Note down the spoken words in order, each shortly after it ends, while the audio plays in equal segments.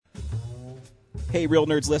Hey, Real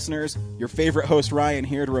Nerds listeners, your favorite host Ryan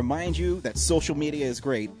here to remind you that social media is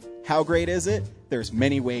great. How great is it? There's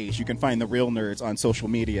many ways you can find the Real Nerds on social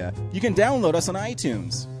media. You can download us on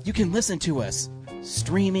iTunes. You can listen to us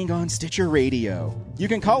streaming on Stitcher Radio. You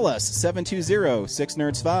can call us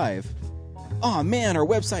 720-6nerds5. Aw man, our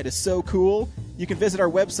website is so cool. You can visit our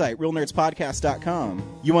website,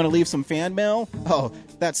 realnerdspodcast.com. You want to leave some fan mail? Oh,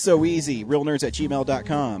 that's so easy,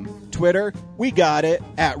 realnerds@gmail.com. Twitter? We got it,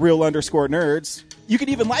 @real_nerds. You can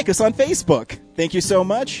even like us on Facebook. Thank you so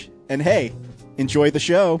much, and hey, enjoy the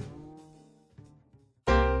show.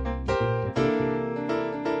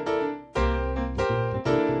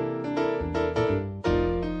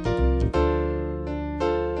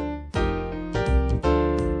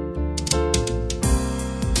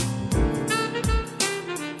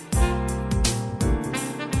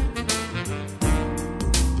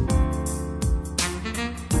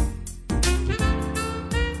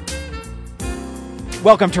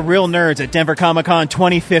 Welcome to Real Nerds at Denver Comic Con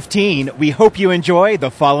 2015. We hope you enjoy the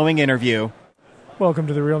following interview. Welcome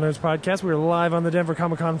to the Real Nerds Podcast. We're live on the Denver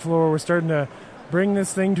Comic Con floor. We're starting to bring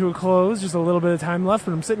this thing to a close. Just a little bit of time left,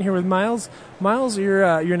 but I'm sitting here with Miles. Miles, you're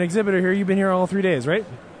an exhibitor here. You've been here all 3 days, right?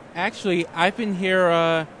 Actually, I've been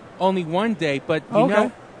here only one day, but you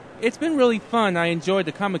know, it's been really fun. I enjoyed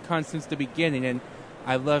the Comic Con since the beginning, and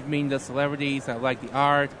I love meeting the celebrities. I like the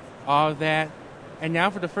art, all of that. And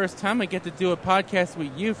now for the first time, I get to do a podcast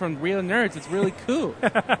with you from Real Nerds. It's really cool.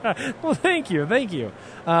 Well, thank you.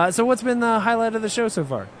 So what's been the highlight of the show so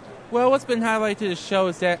far? Well, what's been highlighted to the show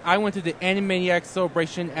is that I went to the Animaniacs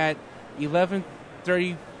celebration at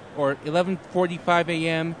 11:30 or 11:45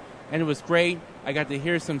 a.m., and it was great. I got to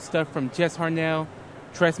hear some stuff from Jess Harnell,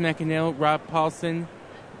 Tress McAnell, Rob Paulson,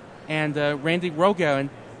 and Randy Rogow.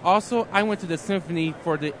 And also, I went to the Symphony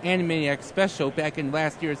for the Animaniacs special back in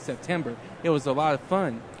last year's September. It was a lot of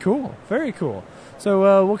fun. Cool, very cool.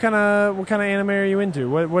 So, what kind of anime are you into?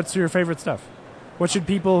 What's your favorite stuff? What should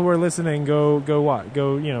people who are listening go watch?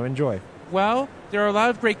 Enjoy? Well, there are a lot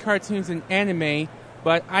of great cartoons in anime,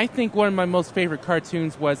 but I think one of my most favorite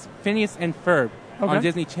cartoons was Phineas and Ferb on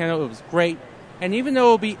Disney Channel. It was great, and even though it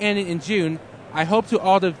will be ending in June, I hope to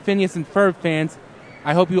all the Phineas and Ferb fans,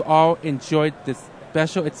 I hope you all enjoyed this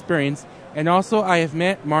special experience. And also, I have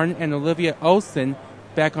met Martin and Olivia Olsen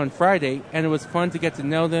back on Friday, and it was fun to get to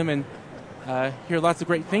know them and hear lots of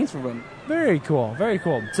great things from them. Very cool, very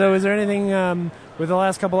cool. So is there anything, with the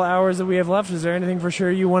last couple of hours that we have left, is there anything for sure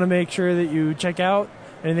you want to make sure that you check out?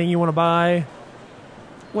 Anything you want to buy?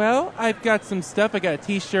 Well, I've got some stuff. I got a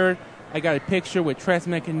T-shirt, I got a picture with Tress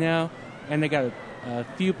McAnell, and I got a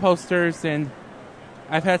few posters, and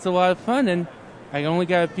I've had a lot of fun, and I only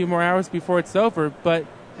got a few more hours before it's over, but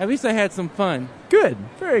at least I had some fun. Good.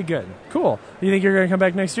 Very good. Cool. You think you're going to come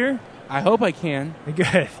back next year? I hope I can.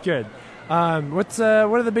 Good. What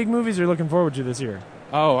are the big movies you're looking forward to this year?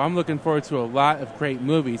 Oh, I'm looking forward to a lot of great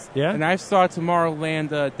movies. Yeah? And I saw Tomorrowland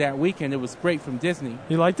that weekend. It was great from Disney.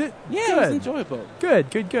 You liked it? Yeah, good. It was enjoyable. Good.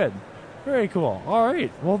 Very cool. All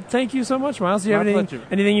right. Well, thank you so much, Miles. Do you have pleasure.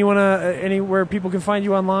 anything you want to, anywhere people can find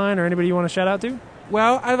you online, or anybody you want to shout out to?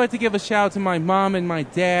 Well, I'd like to give a shout out to my mom and my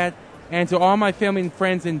dad, and to all my family and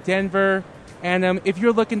friends in Denver. And if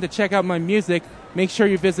you're looking to check out my music, make sure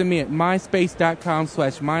you visit me at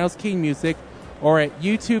myspace.com/MilesKingMusic or at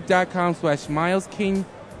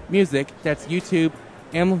youtube.com/MilesKingMusic. That's YouTube,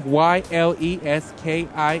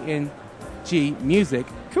 MYLESKING music.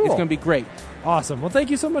 Cool. It's going to be great. Awesome. Well, thank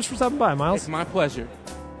you so much for stopping by, Miles. It's my pleasure.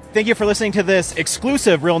 Thank you for listening to this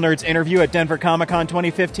exclusive Real Nerds interview at Denver Comic Con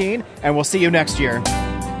 2015, and we'll see you next year.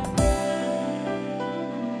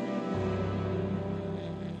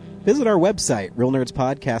 Visit our website,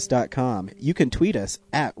 realnerdspodcast.com. You can tweet us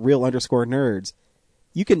at @real_nerds.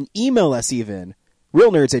 You can email us even,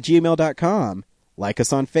 realnerds@gmail.com. Like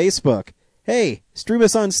us on Facebook. Hey, stream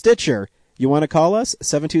us on Stitcher. You want to call us?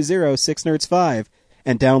 720-6nerds5.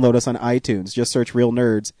 And download us on iTunes. Just search Real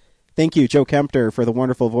Nerds. Thank you, Joe Kempter, for the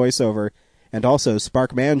wonderful voiceover. And also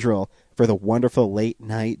Spark Mandrill for the wonderful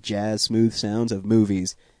late-night jazz smooth sounds of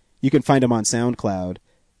movies. You can find them on SoundCloud.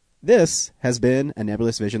 This has been a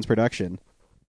Nebulous Visions production.